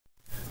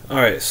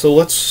Alright, so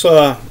let's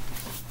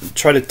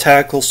try to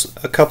tackle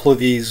a couple of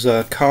these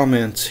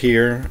comments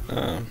here.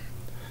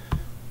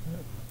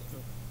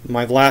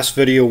 My last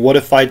video, what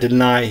if I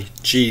deny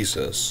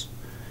Jesus?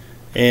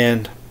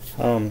 And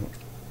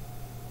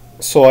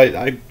so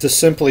I just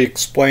simply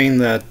explained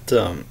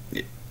that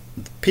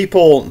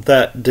people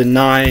that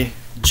deny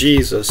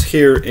Jesus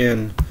here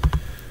in,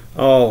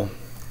 where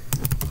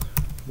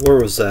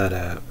was that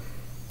at?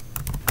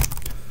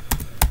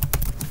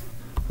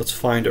 Let's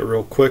find it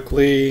real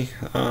quickly.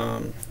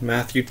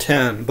 Matthew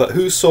 10. But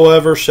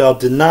whosoever shall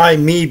deny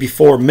me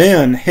before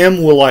men,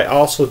 him will I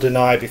also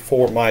deny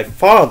before my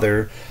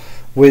Father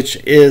which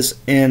is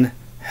in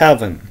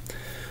heaven.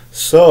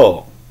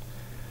 So,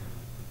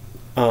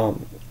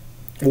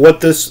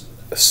 what this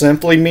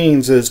simply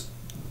means is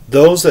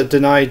those that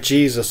deny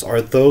Jesus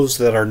are those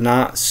that are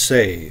not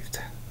saved.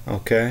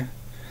 Okay?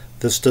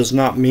 This does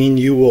not mean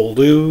you will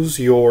lose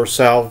your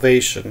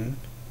salvation.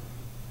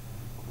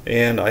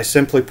 And I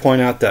simply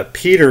point out that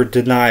Peter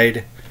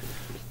denied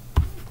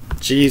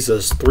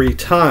Jesus 3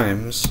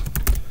 times,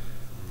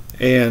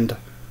 and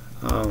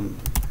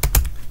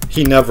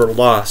he never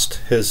lost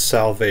his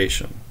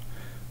salvation,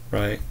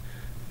 right?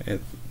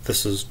 And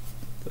this is,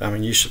 I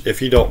mean, you should,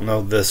 if you don't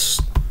know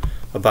this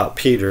about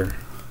Peter,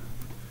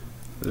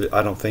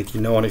 I don't think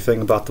you know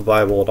anything about the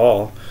Bible at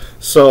all.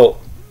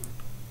 So,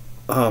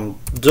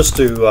 just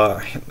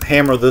to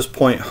hammer this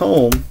point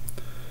home,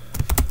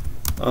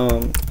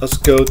 let's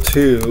go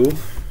to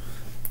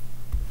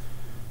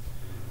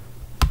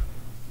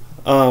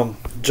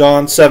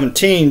John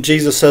 17.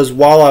 Jesus says,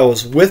 while I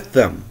was with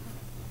them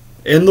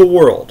in the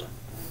world,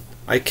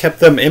 I kept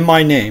them in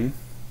my name.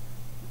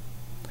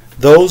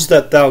 Those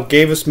that thou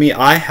gavest me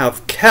I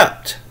have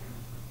kept,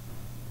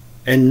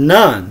 and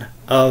none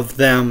of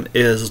them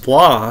is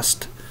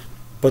lost,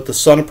 but the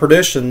son of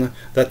perdition,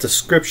 that the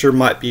scripture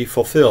might be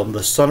fulfilled.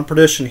 The son of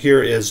perdition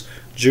here is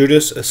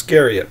Judas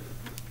Iscariot.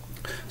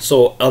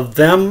 So of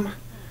them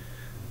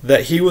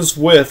that he was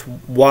with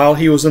while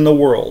he was in the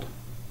world,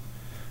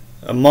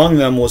 among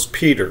them was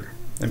Peter.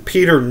 And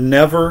Peter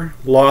never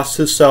lost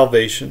his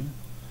salvation.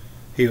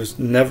 He was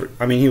never,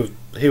 I mean,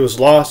 he was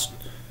lost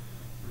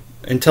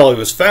until he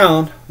was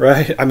found,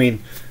 right? I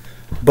mean,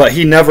 but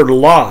he never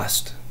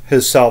lost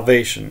his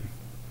salvation.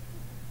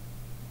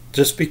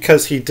 Just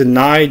because he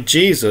denied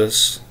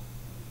Jesus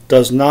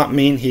does not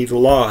mean he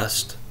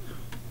lost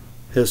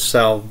his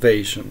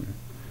salvation.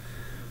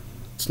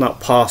 It's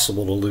not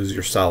possible to lose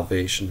your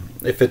salvation.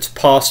 If it's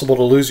possible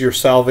to lose your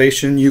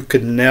salvation, you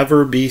could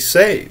never be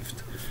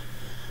saved.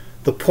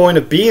 The point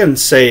of being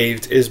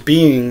saved is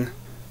being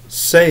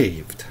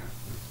saved.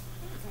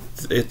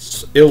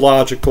 It's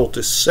illogical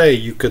to say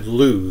you could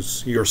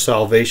lose your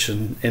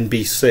salvation and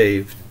be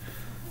saved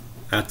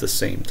at the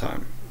same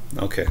time.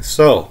 Okay,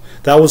 so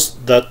that was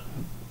that.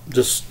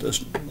 Just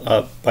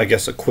I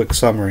guess a quick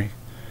summary.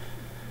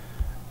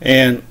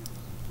 And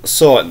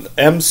so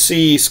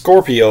MC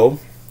Scorpio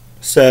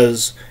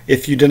says,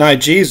 if you deny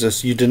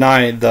Jesus, you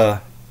deny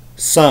the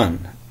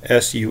Son,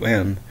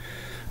 S-U-N.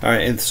 All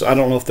right, and so I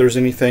don't know if there's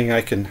anything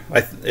I can,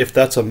 if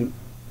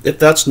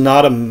that's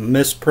not a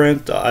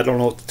misprint, I don't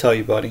know what to tell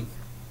you, buddy.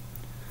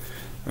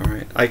 All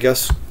right, I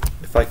guess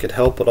if I could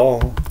help at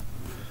all,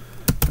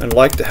 I'd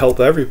like to help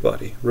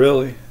everybody,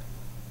 really.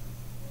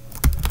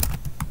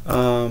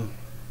 I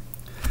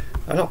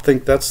don't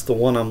think that's the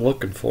one I'm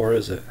looking for,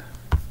 is it?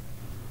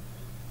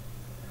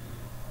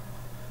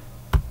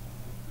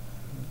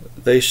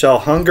 They shall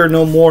hunger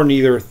no more,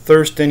 neither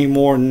thirst any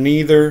more,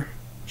 neither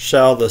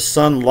shall the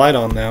sun light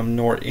on them,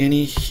 nor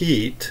any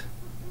heat.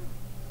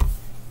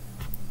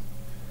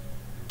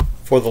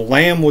 For the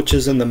Lamb which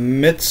is in the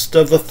midst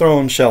of the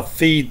throne shall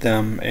feed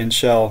them, and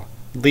shall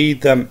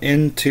lead them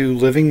into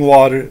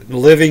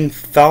living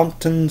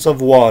fountains of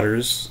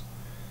waters,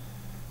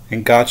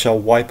 and God shall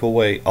wipe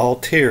away all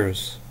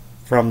tears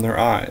from their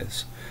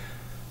eyes.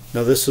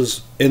 Now this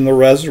is in the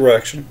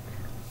resurrection.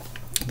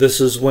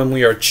 This is when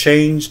we are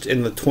changed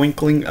in the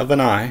twinkling of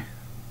an eye.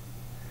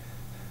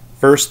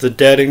 First the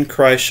dead in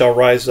Christ shall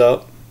rise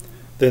up,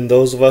 then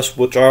those of us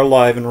which are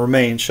alive and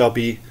remain shall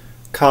be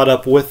caught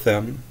up with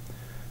them,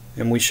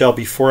 and we shall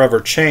be forever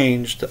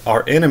changed.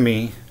 Our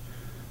enemy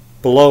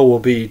below will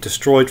be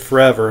destroyed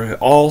forever.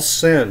 All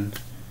sin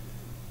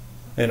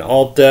and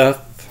all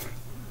death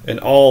and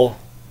all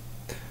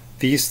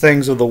these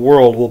things of the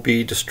world will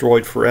be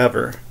destroyed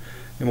forever,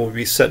 and will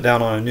be set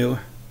down on a new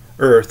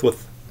earth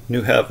with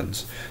new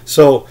heavens.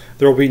 So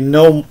there will be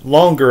no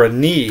longer a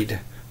need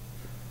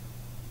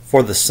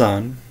for the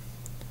sun.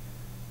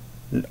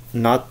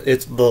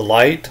 It's the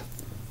light.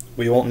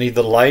 We won't need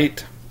the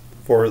light,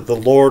 for the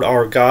Lord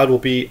our God will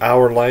be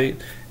our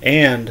light,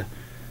 and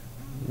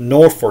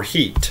nor for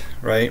heat,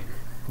 right?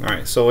 All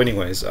right, so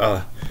anyways,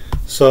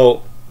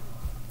 so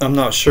I'm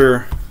not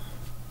sure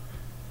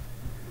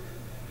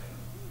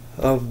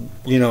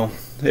you know,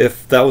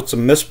 if that was a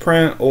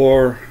misprint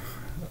or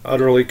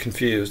utterly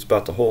confused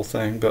about the whole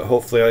thing, but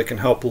hopefully I can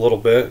help a little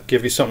bit,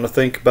 give you something to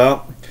think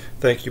about.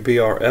 Thank you,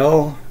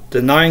 BRL.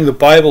 Denying the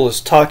Bible is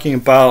talking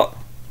about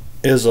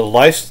is a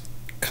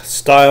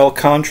style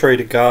contrary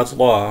to God's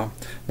law,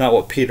 not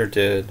what Peter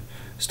did.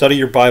 Study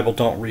your Bible,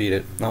 don't read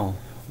it. No,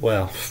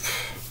 well,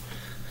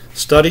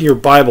 study your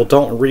Bible,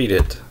 don't read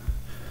it.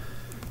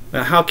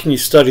 Now, how can you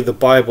study the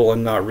Bible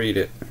and not read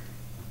it?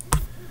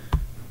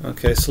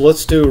 Okay, so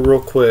let's do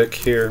real quick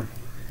here.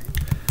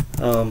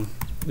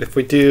 If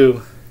we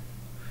do,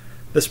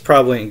 this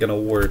probably ain't gonna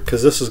work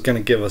because this is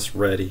gonna give us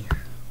ready.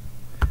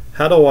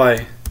 How do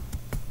I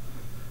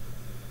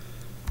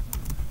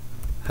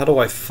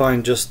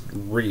find just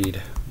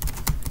read?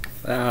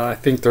 I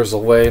think there's a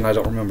way and I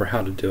don't remember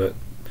how to do it.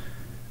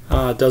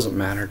 It doesn't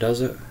matter,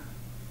 does it?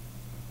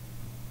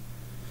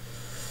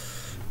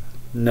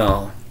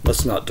 No,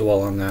 let's not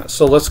dwell on that.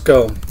 So let's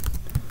go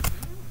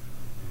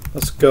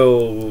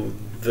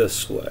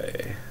this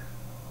way.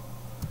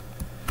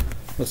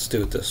 Let's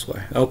do it this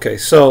way. Okay,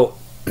 so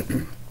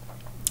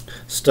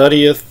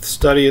studieth,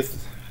 study,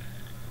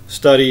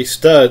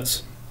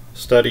 studs,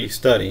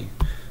 study.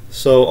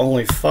 So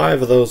only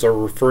 5 of those are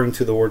referring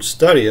to the word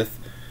studieth.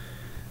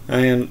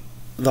 And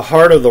the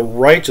heart of the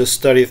righteous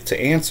studieth to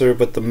answer,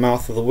 but the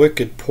mouth of the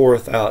wicked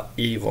poureth out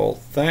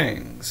evil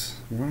things.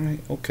 Right,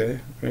 okay,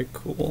 very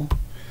cool.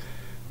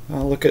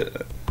 Look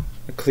at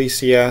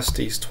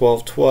Ecclesiastes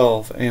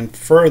 12:12. And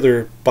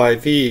further by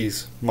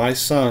these, my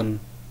son,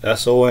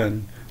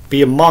 S-O-N,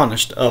 be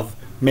admonished of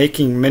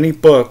making many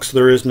books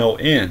there is no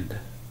end.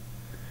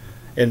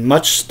 And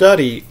much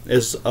study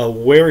is a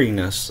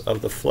weariness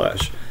of the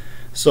flesh.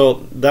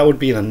 So that would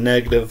be in a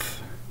negative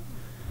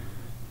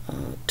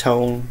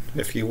tone,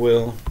 if you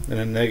will, in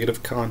a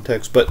negative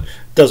context, but it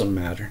doesn't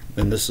matter.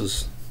 And this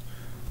is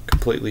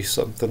completely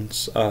something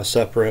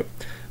separate.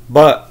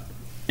 But,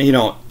 you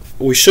know,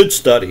 we should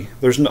study.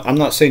 I'm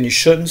not saying you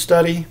shouldn't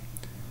study,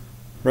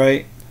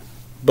 right?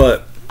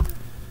 But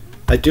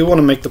I do want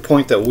to make the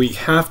point that we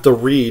have to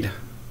read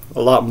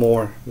a lot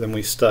more than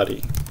we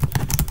study.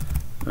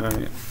 All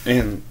right,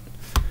 and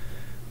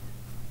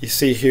you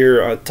see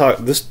here,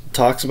 this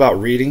talks about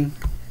reading,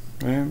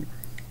 right?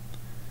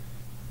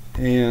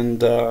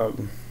 And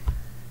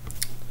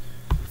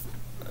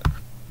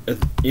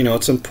you know,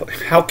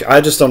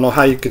 I just don't know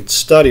how you could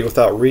study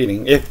without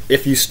reading.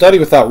 If you study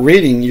without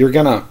reading, you're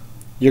gonna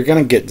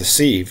get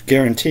deceived,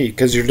 guaranteed,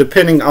 because you're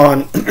depending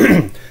on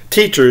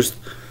teachers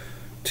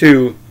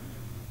to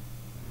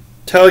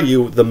tell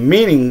you the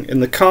meaning in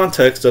the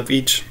context of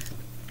each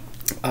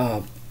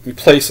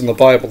place in the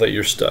Bible that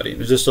you're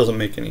studying. It just doesn't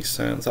make any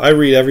sense. I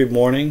read every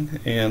morning,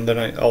 and then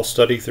I'll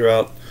study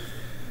throughout,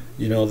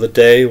 you know, the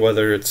day,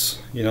 whether it's,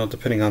 you know,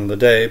 depending on the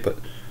day, but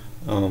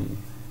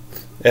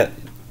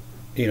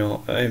you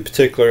know, in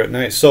particular at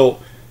night. So,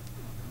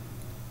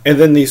 and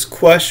then these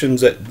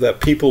questions that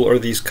people, or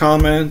these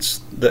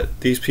comments that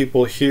these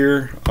people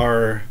here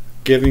are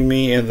giving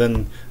me, and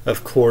then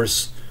of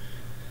course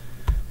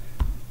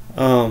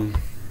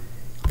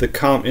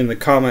in the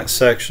comment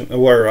section,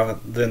 or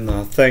then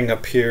the thing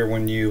up here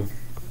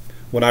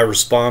when I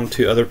respond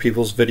to other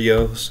people's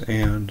videos,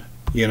 and,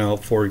 you know,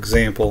 for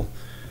example,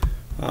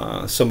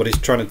 somebody's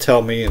trying to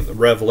tell me in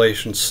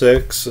Revelation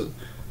 6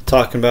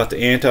 talking about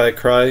the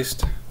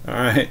Antichrist.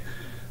 Alright,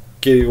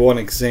 give you one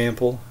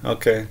example.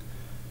 Okay,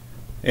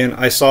 and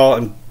I saw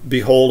and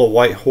behold a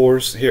white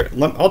horse. Here,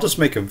 I'll just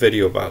make a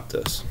video about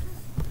this.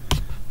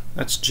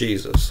 That's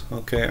Jesus.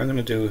 Okay, I'm going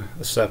to do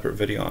a separate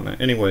video on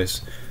that.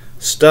 Anyways,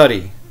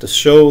 study to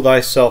show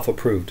thyself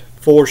approved,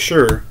 for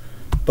sure,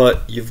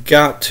 but you've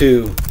got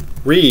to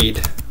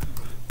read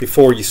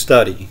before you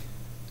study.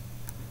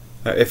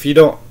 If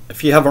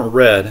you haven't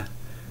read,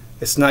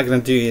 it's not going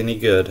to do you any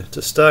good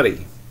to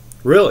study,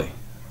 really.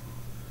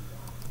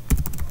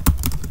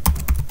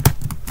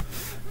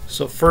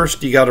 So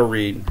first you got to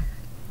read,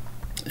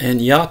 and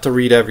you ought to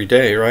read every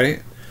day,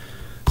 right?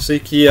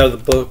 Seek ye out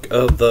of the book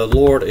of the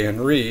Lord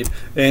and read.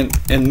 And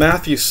in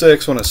Matthew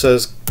 6, when it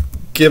says,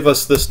 give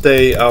us this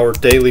day our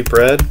daily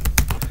bread,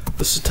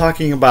 this is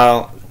talking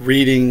about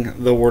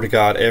reading the Word of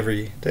God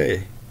every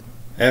day.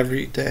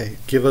 Every day.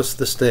 Give us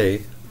this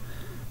day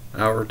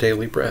our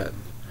daily bread.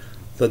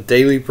 The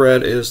daily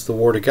bread is the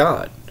Word of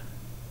God.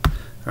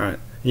 Alright,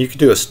 you could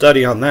do a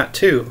study on that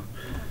too,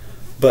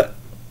 but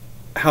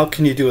how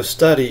can you do a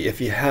study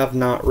if you have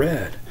not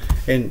read?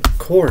 And of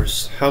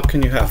course, how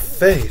can you have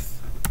faith?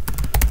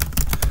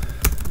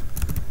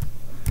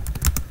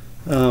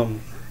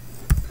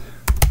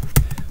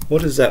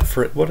 What is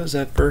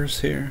that verse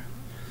here?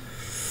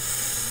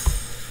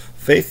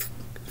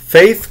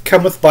 Faith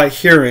cometh by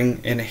hearing,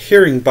 and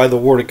hearing by the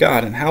Word of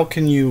God. And how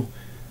can you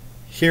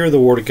hear the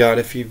Word of God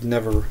if you've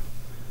never...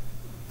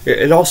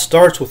 It all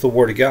starts with the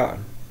Word of God.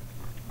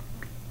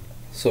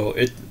 So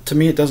to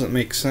me it doesn't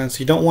make sense.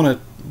 You don't want to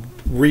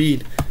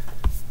read...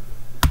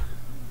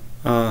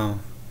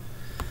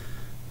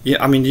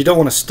 you don't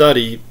want to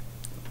study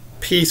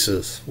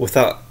pieces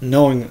without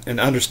knowing and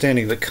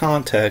understanding the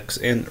context,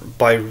 and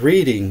by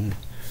reading,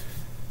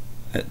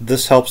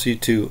 this helps you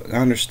to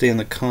understand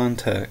the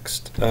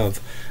context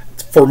of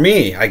for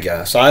me, I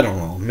guess, I don't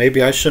know,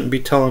 maybe I shouldn't be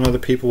telling other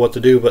people what to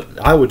do, but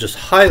I would just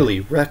highly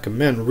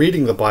recommend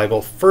reading the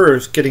Bible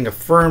first, getting a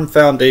firm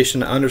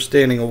foundation,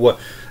 understanding of what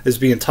is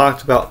being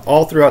talked about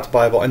all throughout the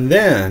Bible, and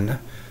then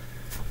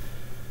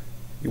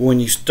when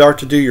you start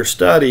to do your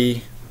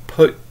study,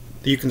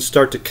 you can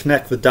start to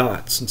connect the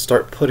dots and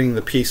start putting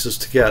the pieces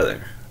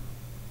together,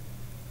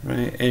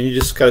 right? And you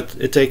just got,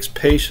 it takes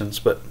patience,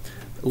 but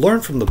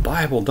learn from the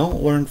Bible.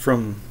 Don't learn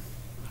from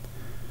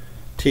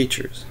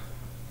teachers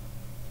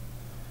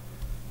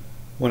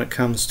when it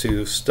comes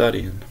to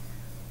studying,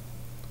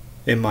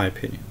 in my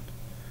opinion.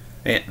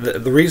 And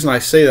the reason I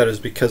say that is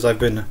because I've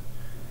been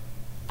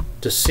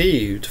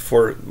deceived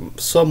for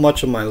so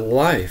much of my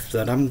life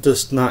that I'm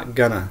just not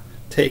gonna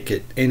take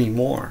it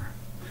anymore.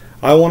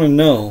 I want to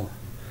know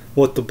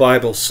what the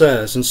Bible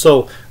says. And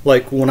so,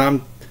 like, when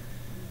I'm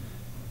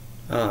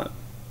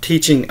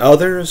teaching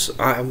others,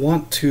 I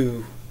want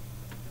to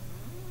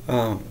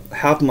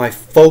have my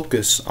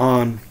focus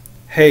on,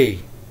 hey,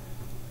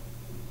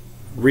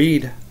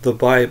 read the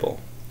Bible.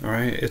 All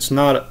right, it's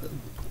not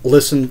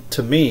listen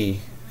to me,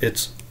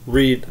 it's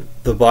read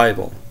the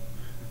Bible.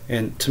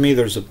 And to me,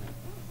 there's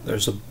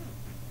a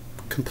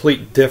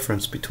complete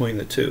difference between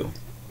the two.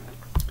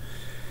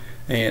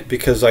 And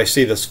because I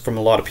see this from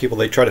a lot of people,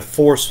 they try to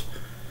force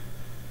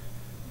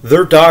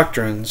their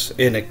doctrines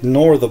and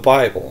ignore the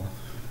Bible.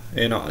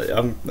 And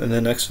in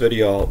the next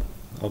video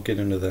I'll get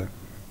into that.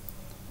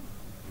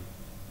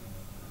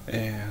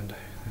 And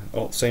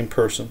same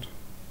person.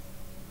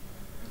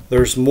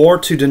 There's more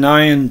to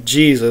denying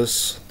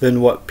Jesus than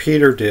what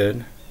Peter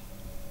did.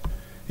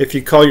 If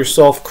you call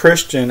yourself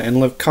Christian and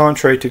live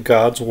contrary to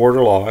God's word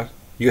or law,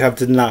 you have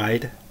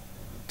denied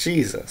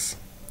Jesus.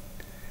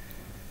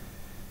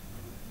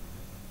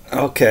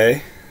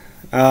 Okay.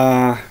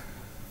 Well,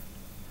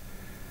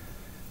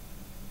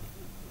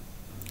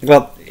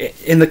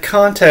 in the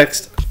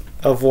context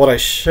of what I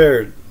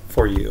shared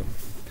for you,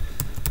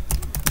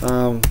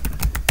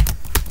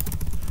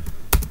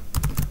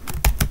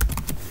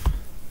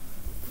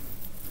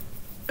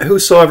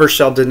 whosoever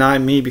shall deny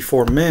me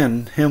before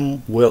men,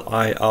 him will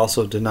I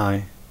also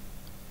deny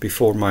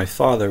before my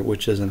Father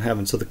which is in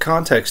heaven. So the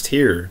context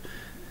here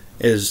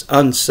is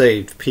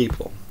unsaved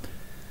people.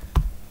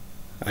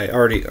 I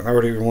already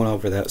went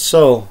over that.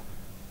 So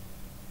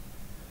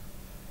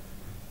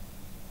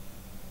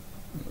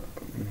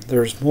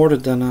there's more to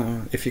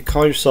deny. If you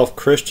call yourself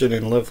Christian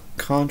and live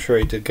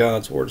contrary to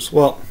God's words,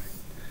 well,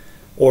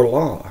 or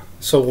law.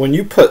 So when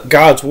you put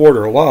God's word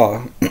or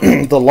law,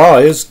 the law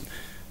is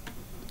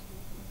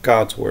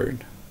God's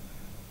word.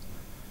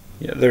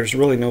 Yeah, there's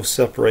really no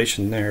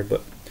separation there.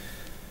 But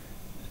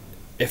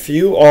if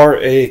you are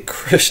a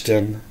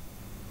Christian,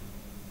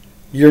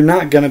 you're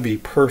not going to be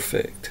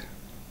perfect.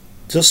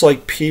 Just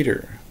like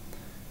Peter,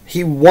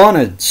 he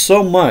wanted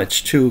so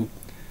much to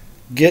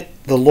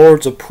get the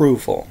Lord's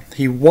approval.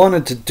 He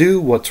wanted to do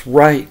what's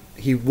right.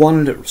 He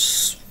wanted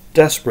it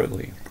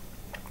desperately.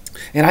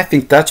 And I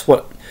think that's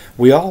what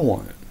we all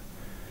want.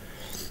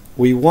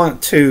 We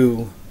want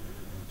to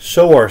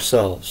show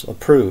ourselves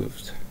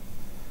approved.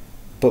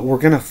 But we're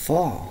going to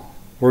fall.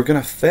 We're going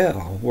to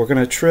fail. We're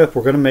going to trip.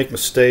 We're going to make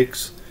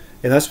mistakes.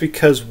 And that's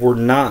because we're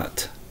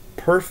not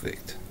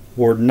perfect.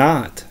 We're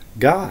not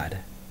God.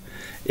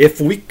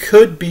 If we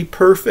could be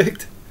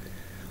perfect,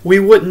 we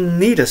wouldn't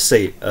need a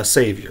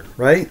Savior,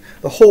 right?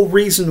 The whole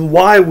reason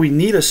why we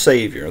need a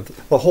Savior,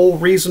 the whole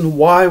reason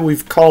why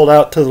we've called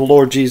out to the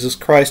Lord Jesus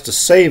Christ to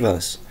save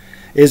us,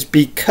 is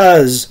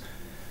because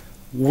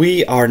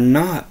we are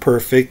not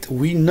perfect.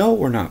 We know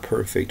we're not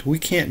perfect. We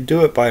can't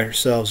do it by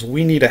ourselves.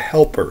 We need a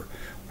helper.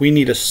 We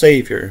need a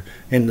Savior.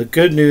 And the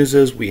good news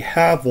is we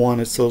have one.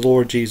 It's the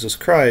Lord Jesus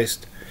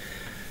Christ.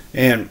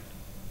 And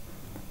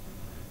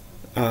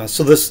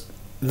so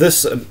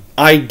this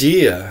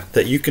idea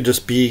that you could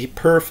just be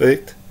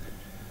perfect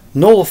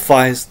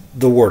nullifies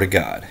the Word of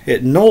God.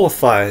 It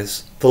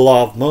nullifies the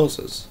law of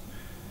Moses.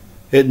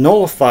 It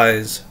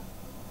nullifies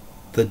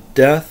the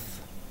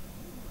death,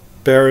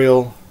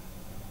 burial,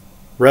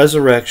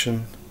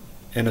 resurrection,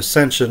 and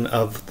ascension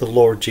of the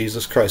Lord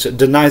Jesus Christ. It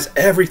denies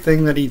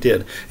everything that He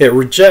did. It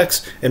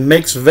rejects and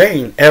makes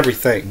vain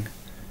everything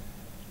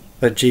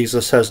that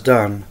Jesus has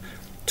done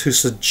to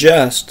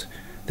suggest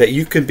that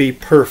you can be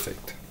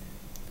perfect.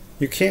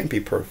 You can't be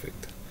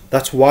perfect.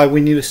 That's why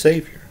we need a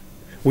Savior.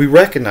 We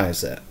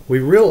recognize that. We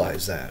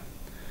realize that.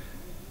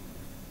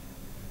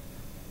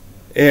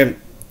 And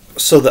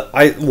so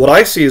what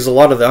I see is a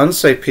lot of the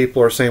unsaved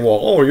people are saying, well,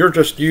 oh, you're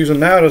just using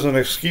that as an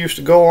excuse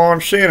to go on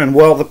sinning.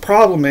 Well, the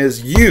problem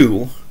is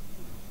you,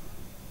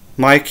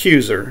 my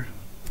accuser,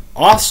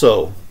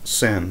 also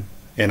sin.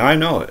 And I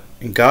know it.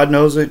 And God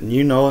knows it, and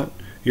you know it.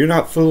 You're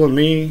not fooling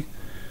me.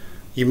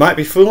 You might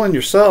be fooling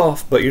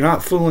yourself, but you're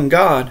not fooling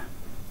God,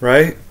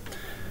 right?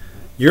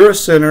 You're a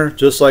sinner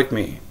just like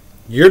me.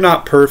 You're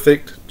not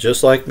perfect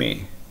just like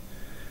me.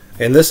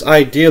 And this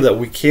idea that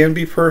we can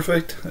be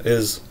perfect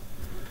is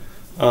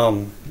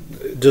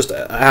just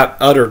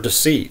utter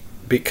deceit,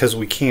 because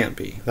we can't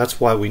be. That's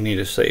why we need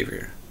a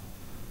Savior.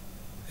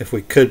 If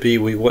we could be,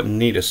 we wouldn't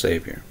need a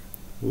Savior.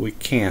 We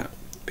can't,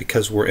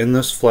 because we're in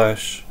this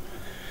flesh,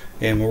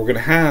 and we're going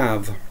to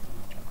have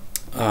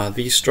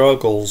these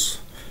struggles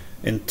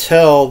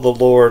until the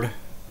Lord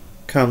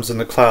comes in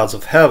the clouds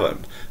of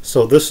heaven.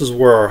 So this is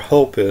where our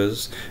hope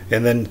is.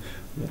 And then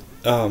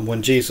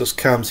when Jesus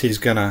comes, he's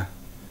going to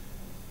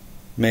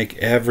make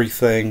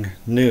everything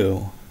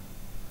new.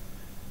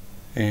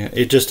 And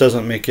it just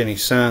doesn't make any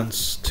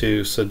sense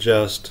to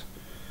suggest,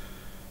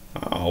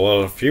 oh,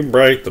 well, if you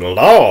break the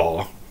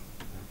law,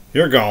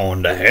 you're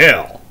going to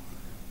hell.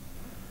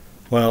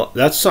 Well,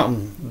 that's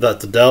something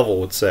that the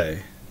devil would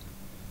say,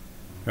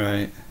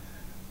 right?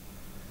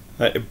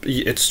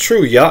 It's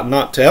true, you ought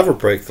not to ever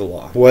break the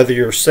law. Whether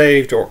you're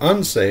saved or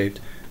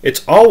unsaved,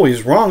 it's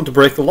always wrong to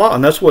break the law.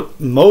 And that's what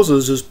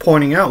Moses is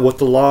pointing out, what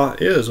the law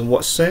is and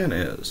what sin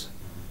is.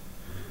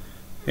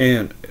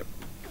 And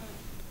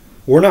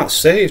we're not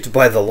saved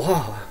by the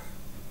law.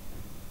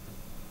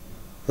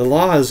 The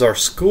law is our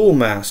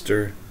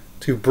schoolmaster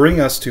to bring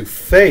us to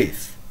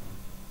faith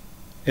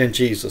in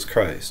Jesus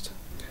Christ.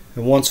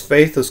 And once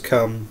faith has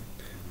come,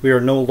 we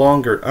are no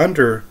longer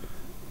under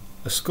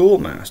a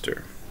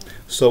schoolmaster.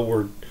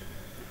 So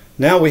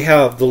now we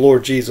have the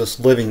Lord Jesus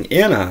living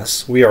in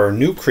us. We are a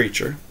new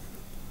creature.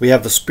 We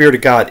have the Spirit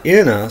of God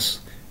in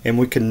us, and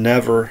we can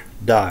never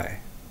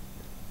die.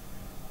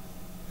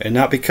 And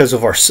not because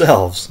of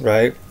ourselves,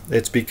 right?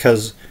 It's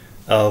because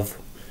of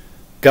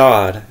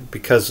God,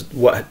 because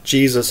what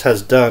Jesus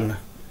has done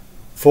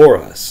for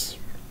us.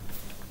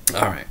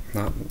 All right,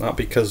 not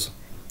because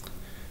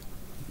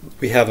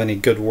we have any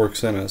good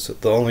works in us.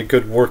 The only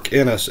good work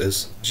in us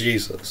is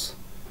Jesus.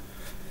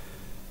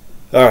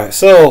 All right,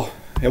 so,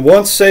 and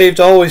once saved,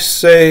 always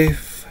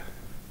saved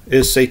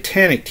is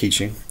satanic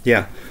teaching.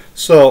 Yeah,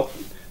 so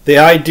the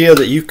idea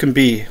that you can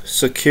be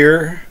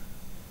secure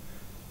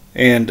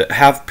and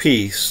have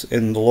peace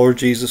in the Lord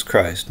Jesus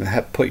Christ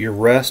and put your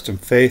rest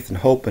and faith and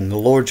hope in the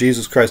Lord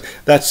Jesus Christ,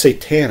 that's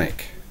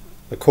satanic,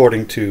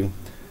 according to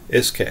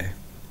Iske.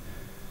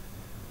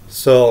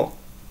 So,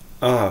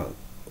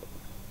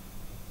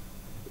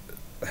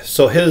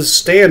 so his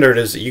standard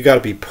is that you got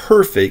to be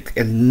perfect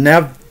and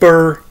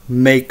never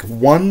make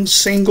one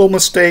single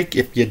mistake.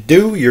 If you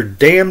do, you're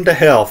damned to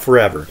hell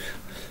forever.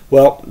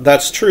 Well,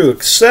 that's true,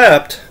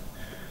 except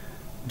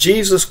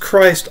Jesus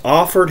Christ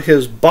offered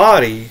his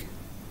body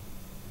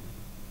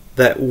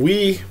that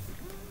we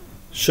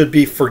should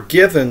be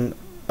forgiven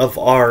of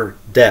our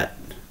debt.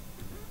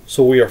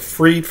 So we are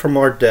freed from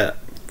our debt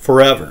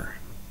forever.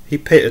 He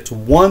paid, it's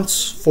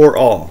once for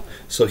all.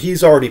 So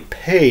he's already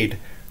paid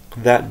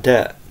that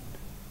debt.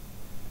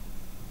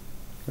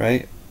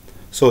 Right?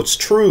 So it's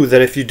true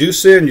that if you do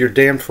sin, you're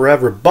damned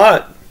forever.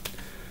 But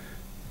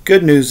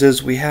good news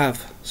is we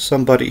have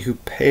somebody who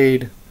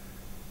paid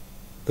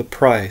the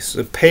price,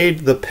 paid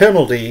the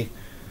penalty,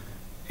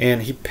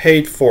 and he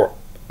paid for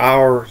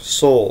our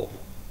soul.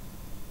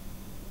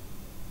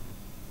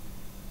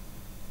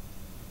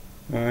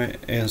 Alright,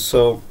 and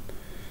so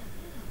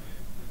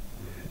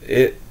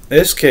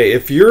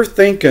if you're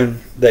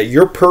thinking that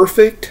you're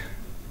perfect,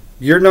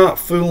 you're not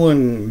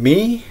fooling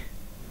me,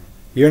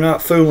 you're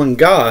not fooling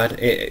God.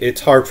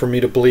 It's hard for me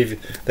to believe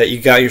that you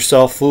got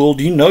yourself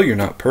fooled. You know you're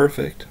not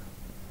perfect.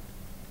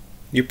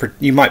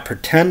 You might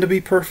pretend to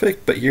be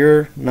perfect, but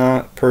you're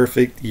not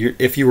perfect.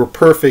 If you were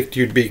perfect,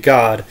 you'd be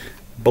God.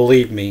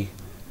 Believe me,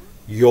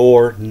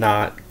 you're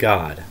not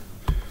God.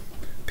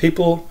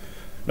 People,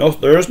 no,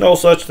 there is no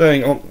such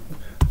thing.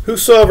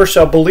 Whosoever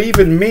shall believe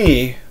in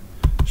me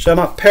shall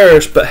not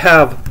perish, but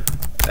have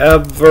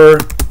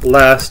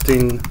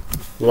everlasting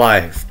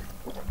life.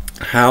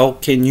 How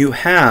can you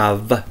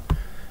have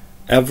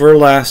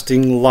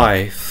everlasting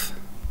life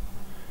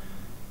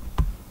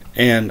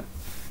and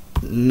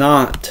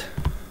not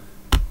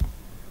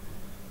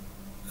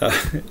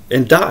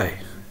and die?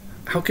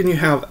 How can you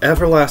have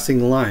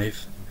everlasting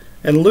life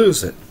and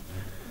lose it?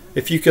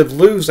 If you could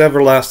lose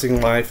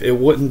everlasting life, it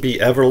wouldn't be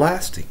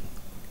everlasting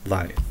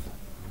life.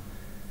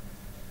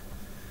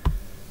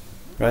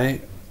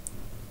 Right?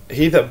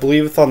 He that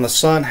believeth on the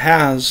Son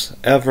has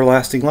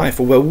everlasting life.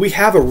 Well, we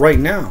have it right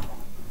now.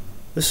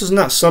 This is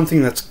not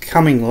something that's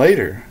coming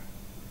later.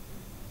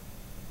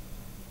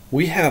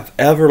 We have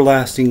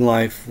everlasting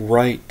life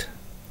right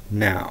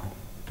now.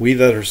 We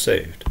that are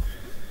saved.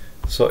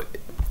 So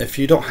if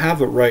you don't have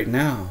it right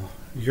now,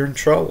 you're in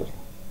trouble.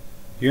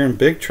 You're in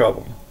big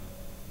trouble.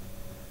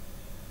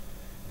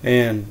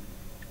 And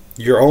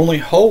your only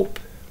hope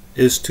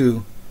is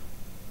to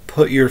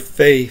put your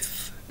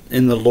faith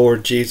in the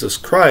Lord Jesus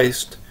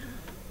Christ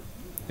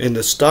and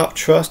to stop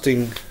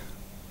trusting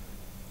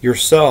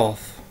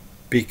yourself.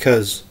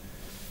 Because,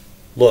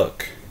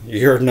 look,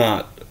 you're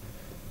not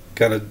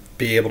going to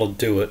be able to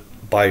do it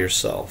by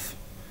yourself.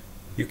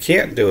 You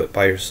can't do it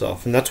by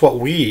yourself. And that's what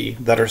we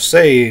that are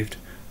saved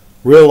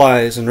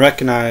realize and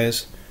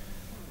recognize,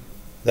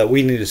 that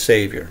we need a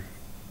Savior.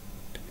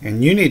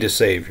 And you need a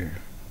Savior.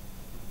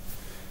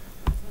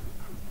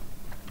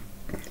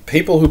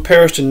 People who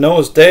perished in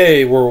Noah's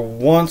day were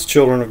once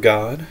children of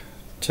God,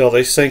 till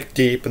they sank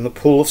deep in the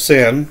pool of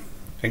sin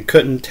and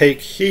couldn't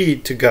take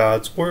heed to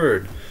God's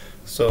word.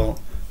 So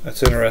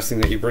That's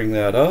interesting that you bring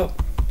that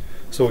up.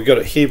 So we go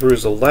to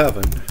Hebrews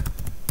 11.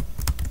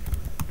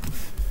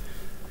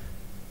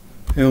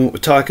 And we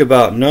talk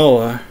about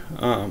Noah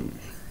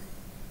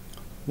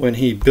when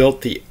he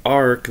built the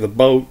ark, the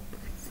boat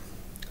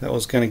that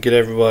was going to get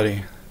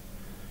everybody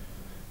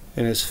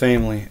and his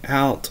family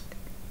out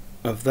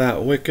of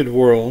that wicked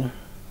world.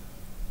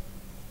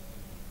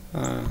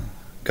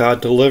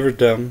 God delivered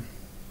them.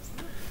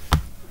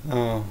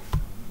 Oh,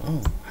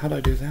 how'd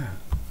I do that?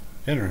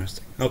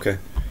 Interesting. Okay.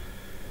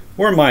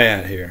 Where am I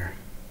at here?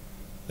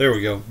 There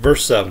we go.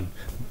 Verse 7.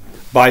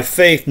 By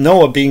faith,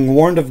 Noah, being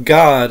warned of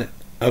God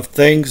of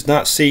things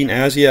not seen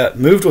as yet,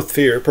 moved with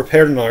fear,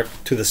 prepared an ark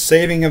to the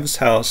saving of his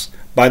house,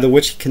 by the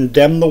which he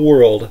condemned the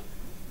world,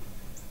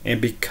 and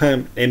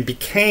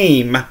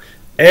became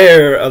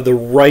heir of the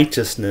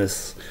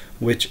righteousness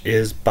which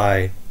is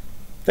by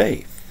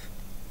faith.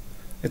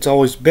 It's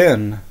always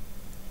been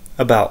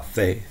about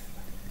faith.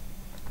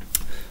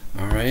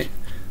 Alright.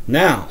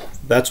 Now,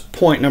 that's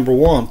point number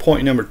one.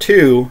 Point number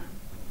two,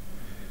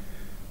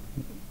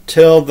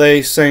 till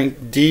they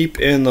sank deep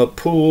in the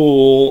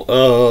pool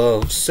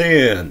of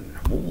sin.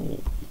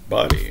 Ooh,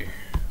 buddy.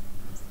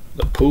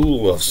 The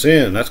pool of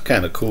sin. That's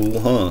kind of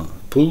cool, huh?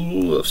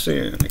 Pool of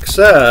sin.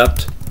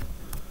 Except,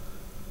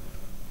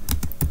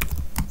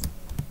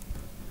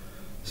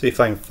 see if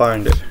I can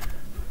find it.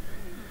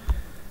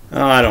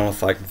 Oh, I don't know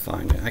if I can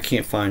find it. I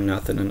can't find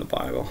nothing in the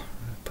Bible.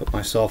 Put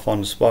myself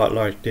on the spot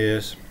like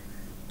this.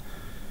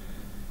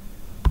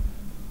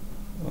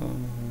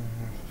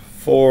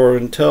 For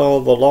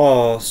until the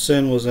law,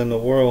 sin was in the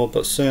world,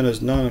 but sin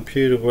is none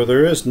imputed where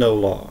there is no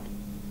law.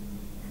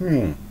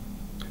 You're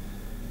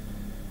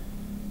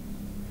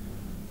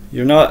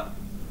not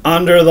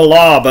under the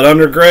law, but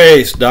under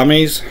grace,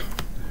 dummies.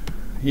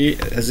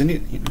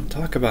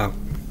 Talk about.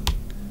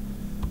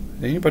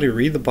 Did anybody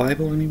read the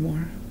Bible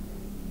anymore?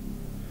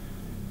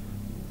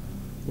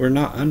 We're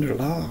not under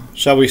law.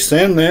 Shall we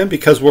sin then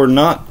because we're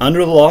not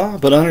under the law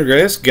but under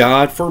grace?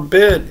 God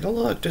forbid.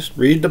 Look, just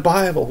read the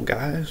Bible,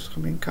 guys. I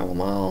mean,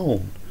 come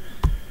on.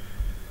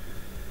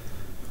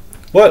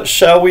 What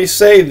shall we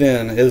say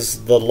then?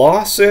 Is the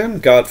law sin?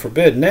 God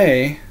forbid.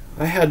 Nay,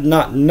 I had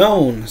not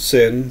known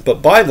sin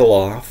but by the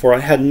law, for I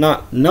had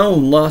not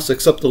known lust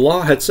except the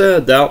law had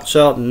said, thou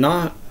shalt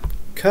not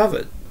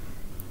covet.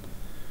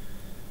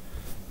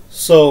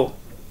 So,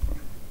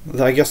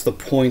 I guess the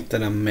point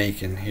that I'm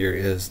making here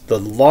is the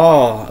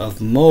law of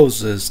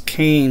Moses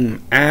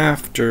came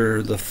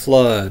after the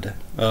flood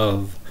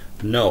of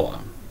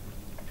Noah.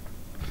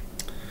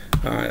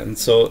 Alright, and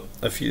so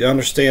if you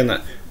understand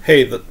that,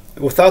 hey,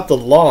 without the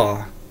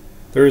law,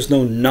 there is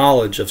no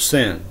knowledge of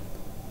sin.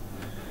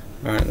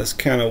 Alright, that's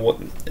kind of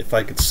what, if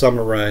I could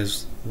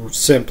summarize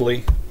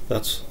simply,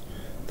 that's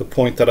the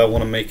point that I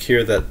want to make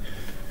here, that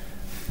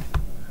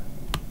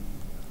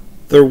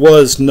there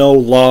was no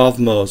law of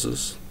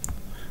Moses.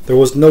 There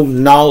was no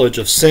knowledge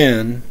of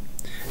sin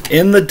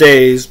in the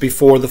days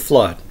before the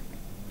flood.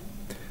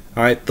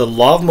 Alright, the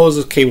law of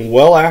Moses came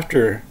well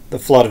after the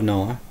flood of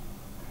Noah.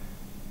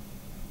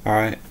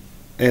 Alright,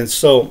 and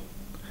so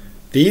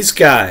these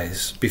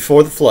guys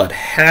before the flood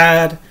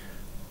had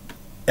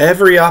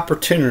every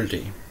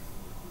opportunity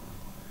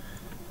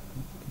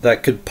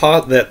that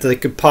they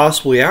could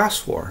possibly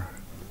ask for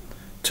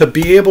to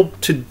be able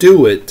to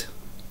do it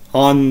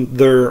on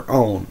their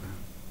own,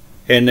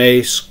 and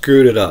they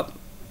screwed it up.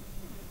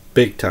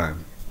 Big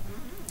time.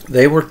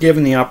 They were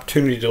given the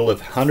opportunity to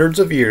live hundreds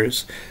of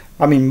years.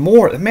 I mean,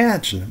 more.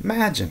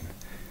 Imagine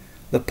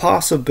the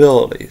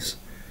possibilities.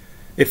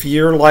 If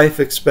your life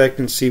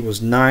expectancy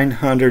was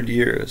 900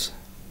 years,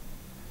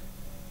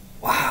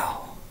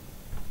 wow,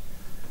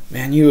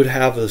 man, you would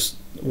have this.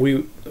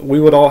 We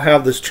would all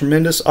have this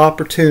tremendous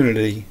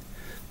opportunity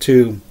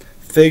to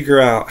figure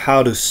out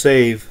how to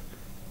save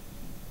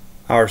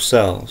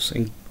ourselves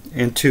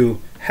and to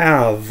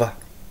have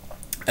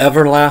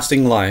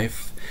everlasting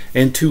life.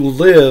 And to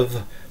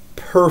live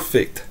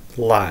perfect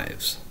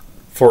lives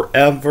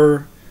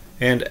forever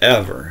and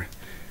ever.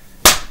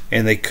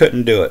 And they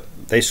couldn't do it.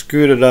 They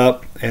screwed it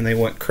up and they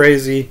went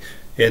crazy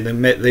and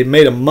they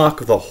made a muck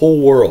of the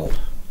whole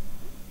world.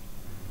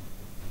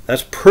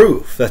 That's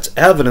proof. That's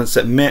evidence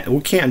that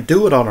we can't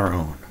do it on our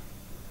own.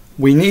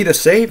 We need a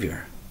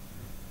Savior.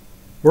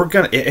 We're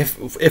gonna,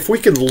 if we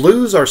could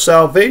lose our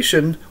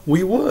salvation,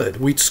 we would.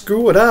 We'd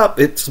screw it up.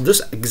 It's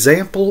this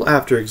example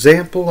after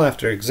example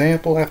after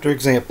example after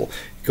example.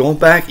 Going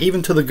back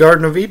even to the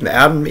Garden of Eden,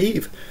 Adam and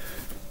Eve.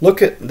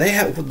 Look at, they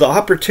had the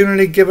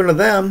opportunity given to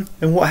them,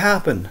 and what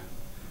happened?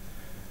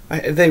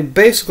 They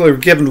basically were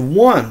given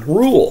one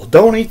rule: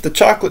 don't eat the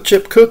chocolate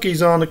chip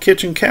cookies on the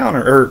kitchen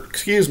counter, or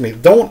excuse me,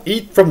 don't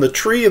eat from the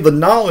tree of the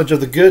knowledge of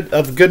the good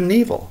and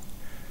evil.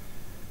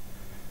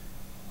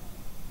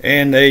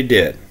 And they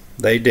did.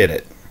 They did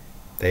it.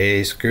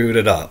 They screwed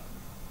it up.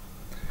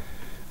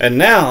 And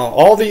now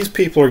all these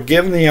people are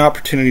given the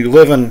opportunity to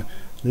live in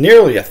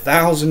nearly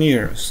 1,000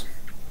 years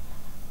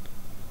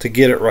to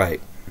get it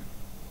right.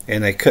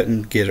 And they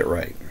couldn't get it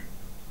right.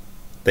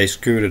 They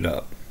screwed it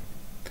up.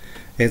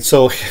 And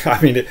so,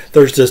 I mean,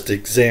 there's just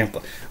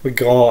example. We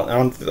go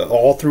on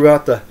all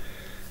throughout the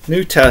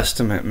New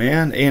Testament,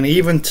 man, and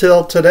even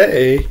till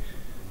today,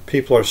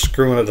 people are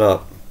screwing it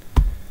up.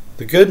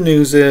 The good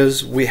news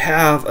is we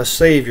have a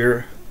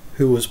Savior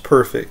who was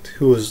perfect,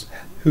 who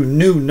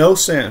knew no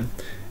sin,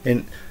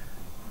 and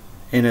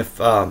if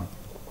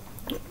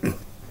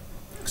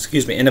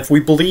excuse me, and if we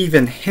believe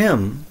in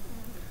Him,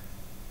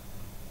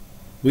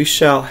 we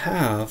shall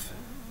have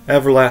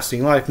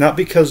everlasting life. Not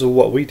because of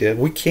what we did.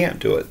 We can't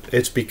do it.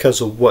 It's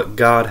because of what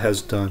God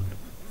has done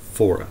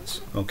for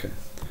us. Okay.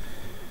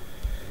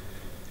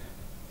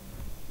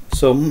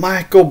 So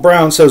Michael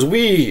Brown says,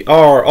 we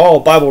are all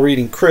Bible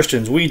reading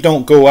Christians. We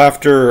don't go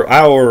after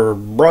our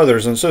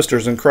brothers and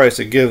sisters in Christ.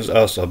 It gives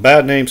us a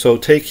bad name, so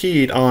take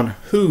heed on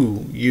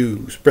who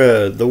you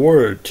spread the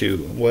word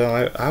to.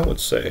 Well, I would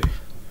say,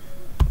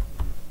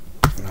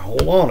 now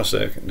hold on a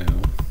second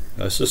now.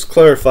 Let's just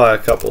clarify a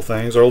couple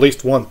things, or at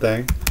least one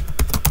thing.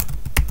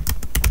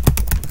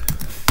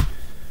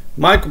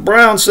 Michael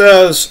Brown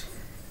says,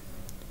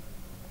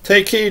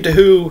 take heed to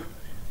who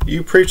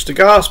you preach the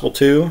gospel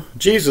to.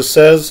 Jesus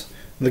says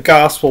the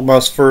gospel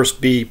must first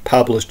be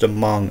published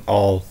among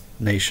all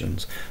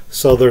nations.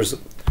 So there's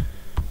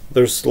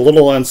a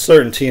little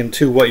uncertainty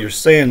into what you're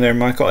saying there,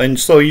 Michael, and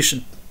so you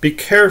should be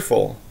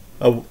careful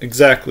of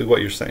exactly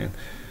what you're saying.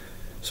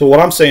 So what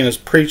I'm saying is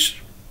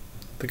preach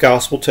the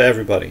gospel to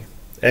everybody.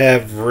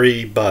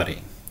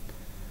 Everybody.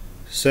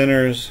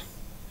 Sinners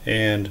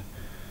and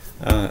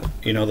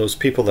those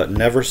people that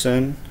never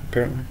sin,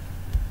 apparently.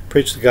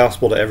 Preach the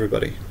gospel to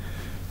everybody,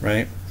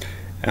 right?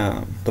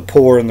 The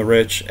poor and the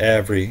rich,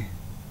 everybody.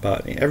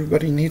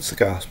 Everybody needs the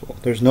gospel.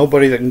 There's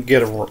nobody that can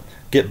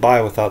get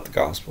by without the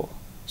gospel.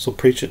 So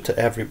preach it to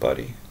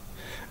everybody.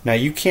 Now,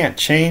 you can't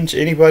change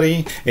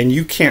anybody, and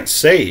you can't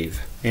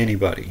save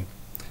anybody.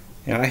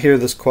 And I hear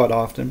this quite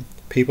often.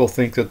 People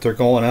think that they're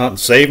going out and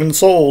saving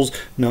souls.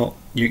 No,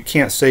 you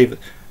can't save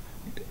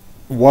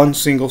one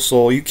single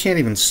soul. You can't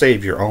even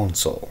save your own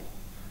soul.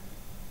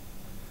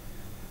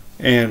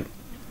 And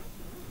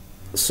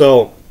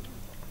so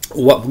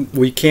what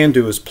we can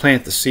do is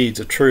plant the seeds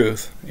of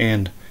truth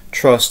and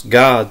trust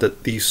God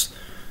that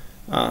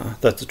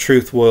that the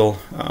truth will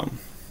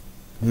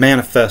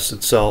manifest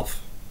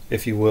itself,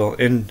 if you will,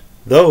 in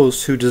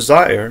those who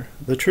desire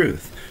the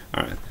truth.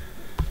 All right.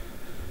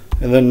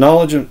 And then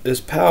knowledge is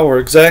power.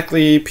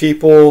 Exactly,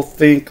 people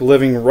think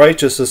living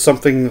righteous is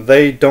something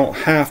they don't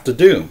have to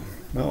do.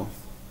 Oh,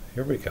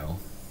 here we go.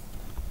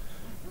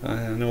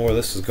 I know where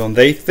this is going.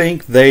 They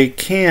think they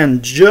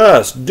can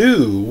just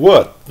do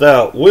what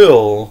thou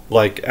will,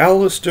 like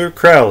Aleister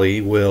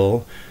Crowley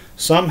will,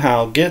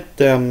 somehow get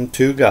them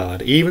to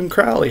God. Even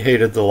Crowley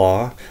hated the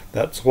law.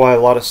 That's why a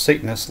lot of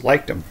Satanists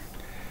liked him.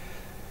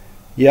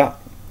 Yeah.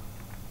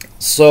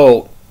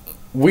 So,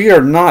 we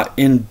are not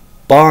in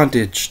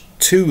bondage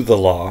to the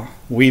law,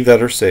 we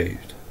that are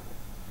saved.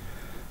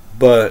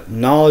 But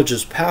knowledge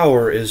is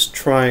power is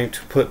trying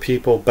to put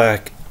people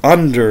back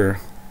under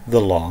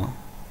the law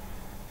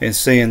and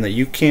saying that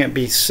you can't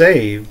be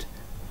saved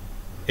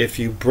if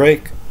you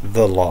break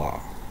the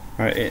law.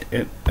 All right,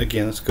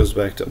 again, this goes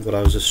back to what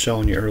I was just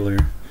showing you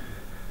earlier.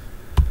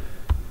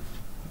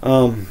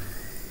 And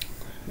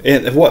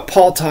what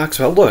Paul talks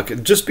about,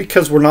 look, just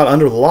because we're not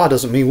under the law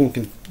doesn't mean we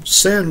can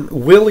sin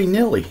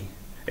willy-nilly.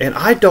 And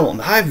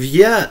I've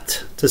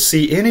yet to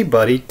see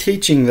anybody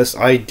teaching this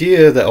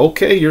idea that,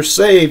 okay, you're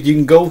saved, you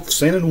can go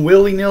sinning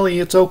willy-nilly,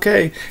 it's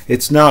okay.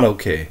 It's not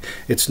okay.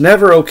 It's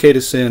never okay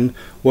to sin,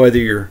 whether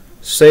you're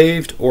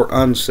saved or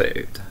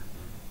unsaved.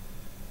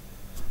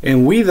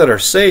 And we that are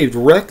saved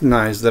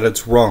recognize that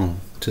it's wrong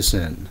to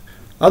sin.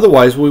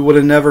 Otherwise, we would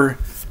have never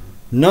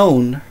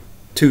known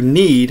to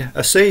need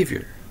a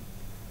Savior.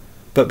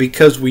 But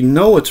because we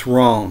know it's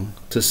wrong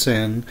to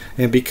sin,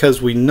 and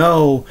because we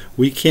know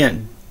we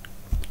can't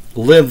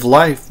live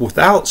life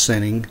without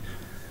sinning,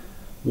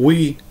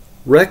 we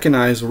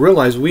realize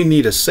we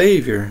need a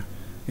Savior.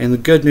 And the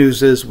good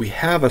news is we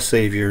have a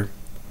Savior.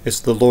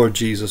 It's the Lord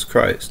Jesus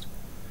Christ.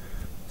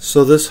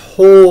 So this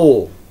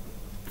whole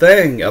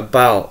thing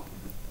about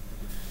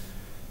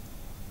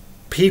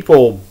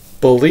people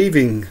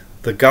believing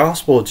the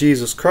gospel of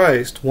Jesus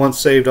Christ, once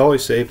saved,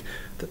 always saved,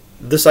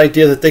 this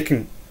idea that they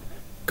can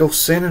go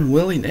sinning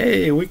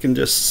willy-nilly, hey, we can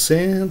just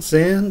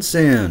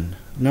sin.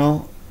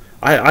 No,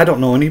 I don't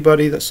know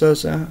anybody that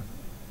says that.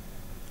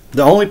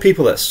 The only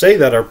people that say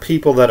that are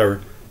people that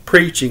are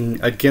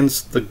preaching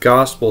against the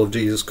gospel of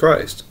Jesus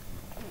Christ.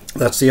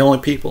 That's the only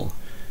people.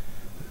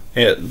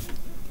 And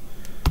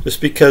just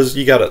because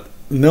you got a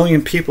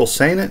million people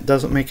saying it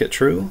doesn't make it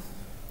true.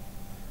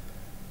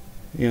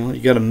 You know,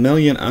 you got a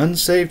million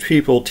unsaved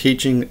people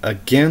teaching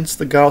against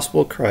the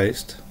gospel of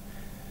Christ.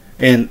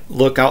 And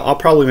look, I'll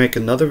probably make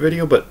another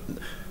video, but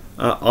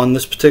on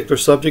this particular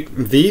subject,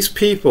 these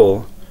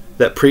people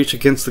that preach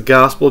against the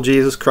gospel of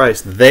Jesus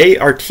Christ, they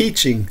are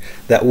teaching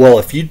that, well,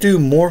 if you do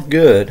more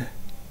good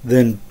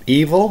than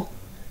evil,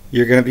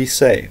 you're going to be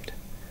saved.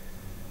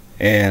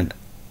 And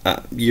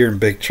you're in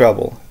big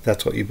trouble.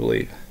 That's what you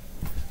believe.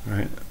 All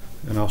right,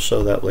 and I'll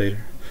show that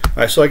later. All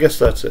right, so I guess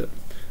that's it.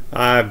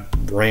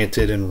 I've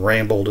ranted and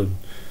rambled and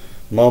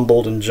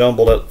mumbled and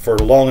jumbled it for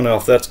long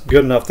enough. That's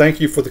good enough. Thank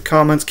you for the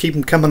comments. Keep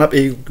them coming up.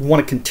 If you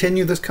want to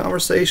continue this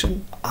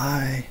conversation,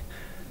 I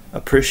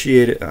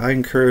appreciate it. I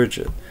encourage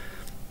it.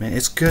 Man,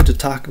 it's good to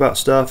talk about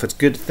stuff. It's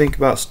good to think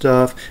about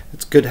stuff.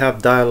 It's good to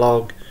have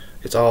dialogue.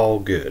 It's all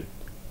good.